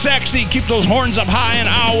 Stay sexy, keep those horns up high, and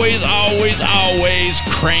always, always, always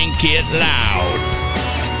crank it loud.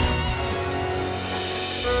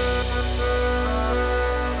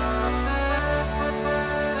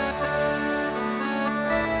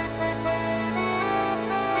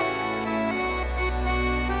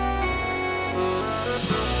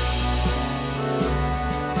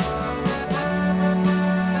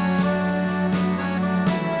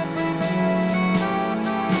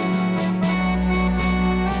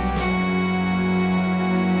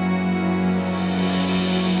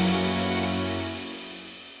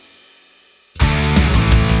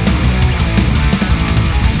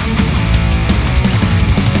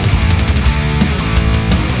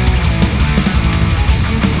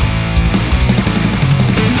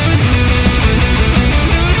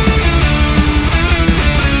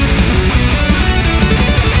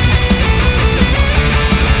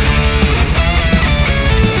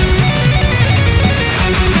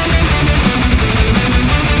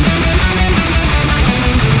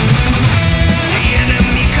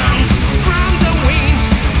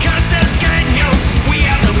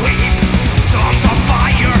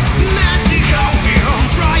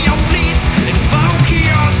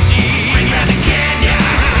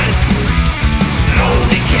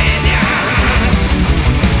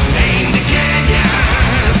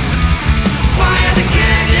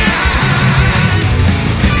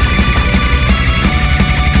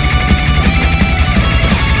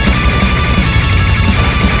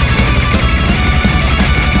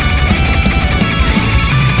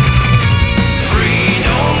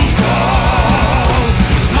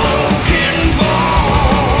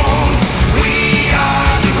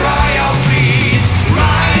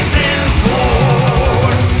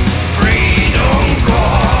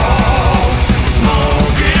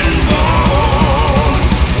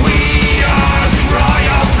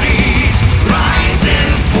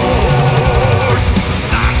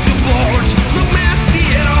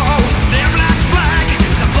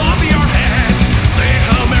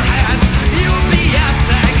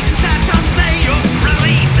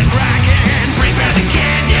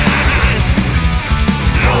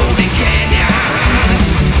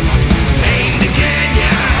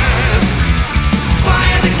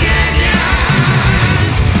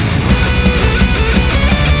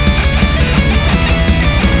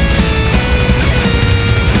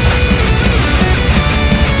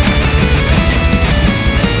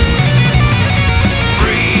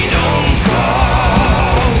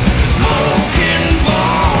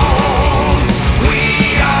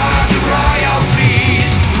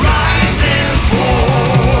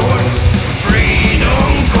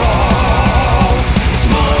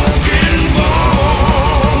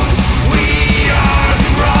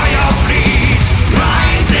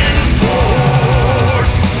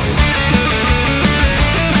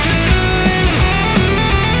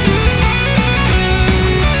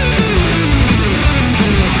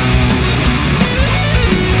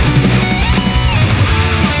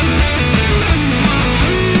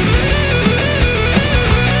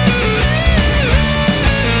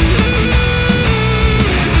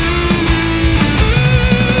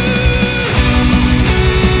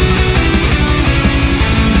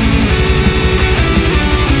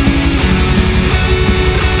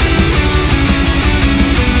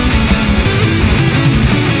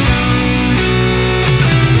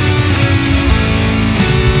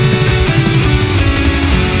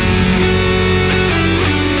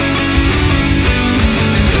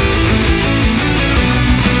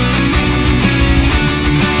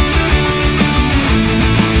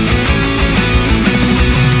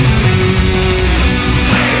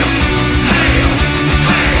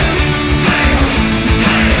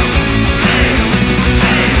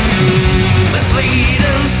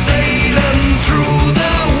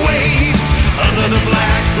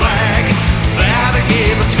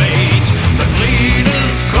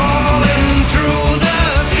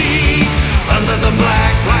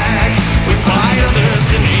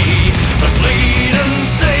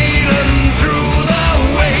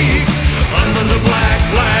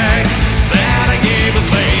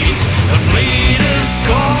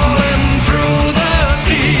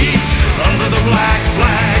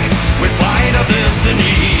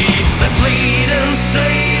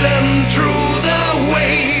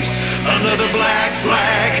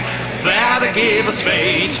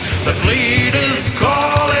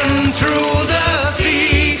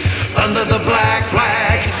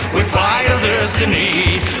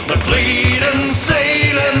 destiny. The fleet and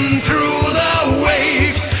sailing through the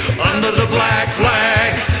waves under the black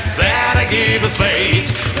flag that I gave us fate.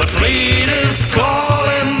 The fleet is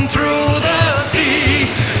calling through the sea.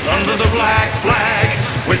 Under the black flag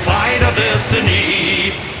we fight our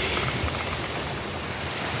destiny.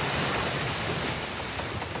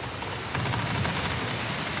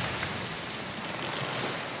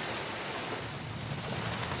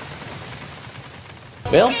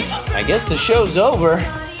 Well, I guess the show's over.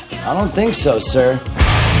 I don't think so, sir.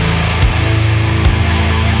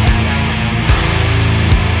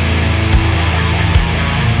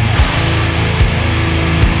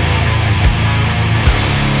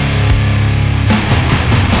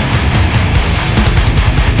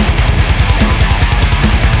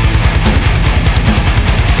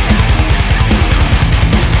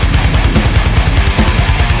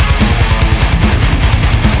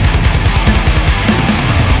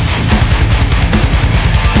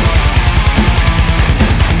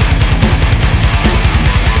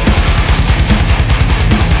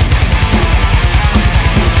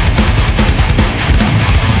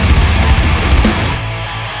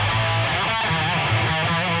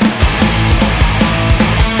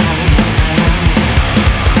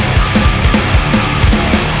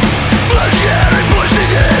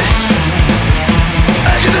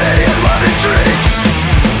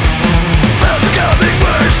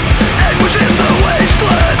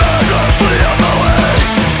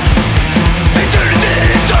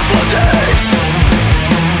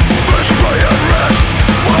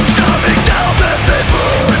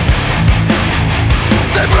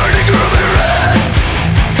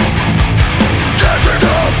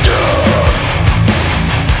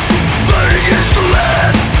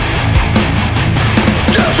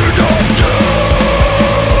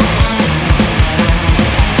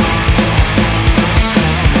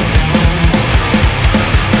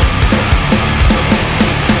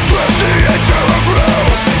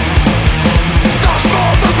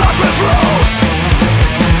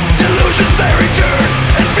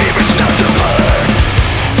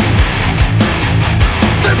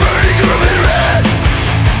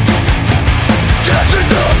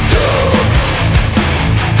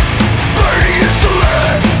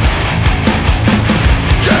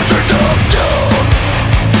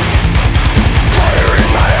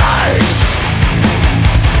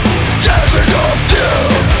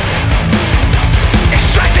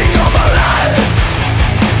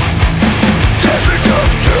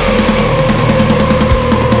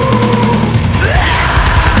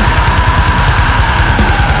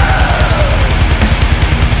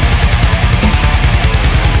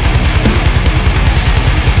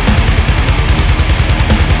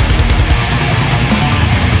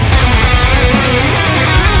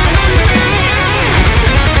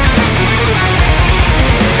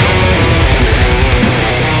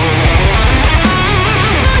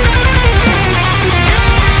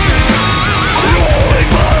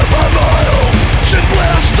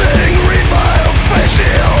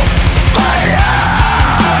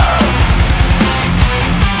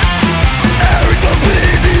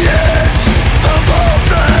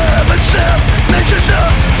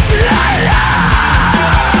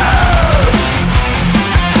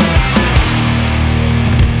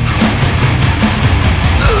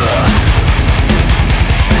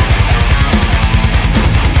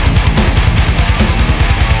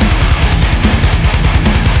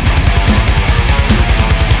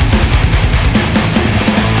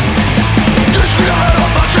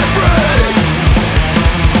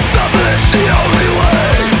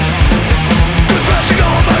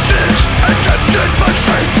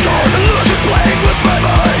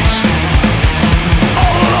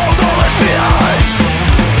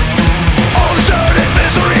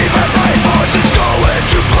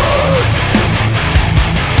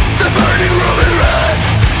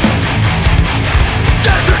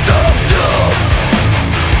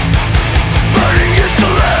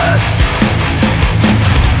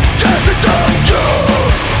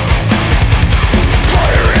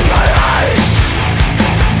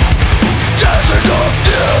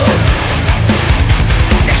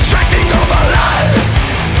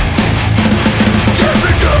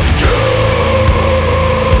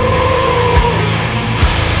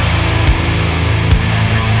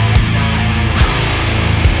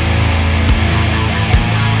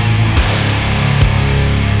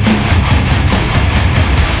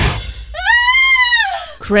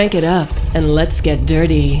 Crank it up and let's get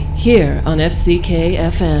dirty here on FCK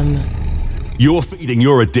FM. You're feeding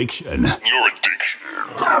your addiction.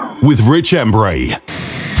 With Rich Embury.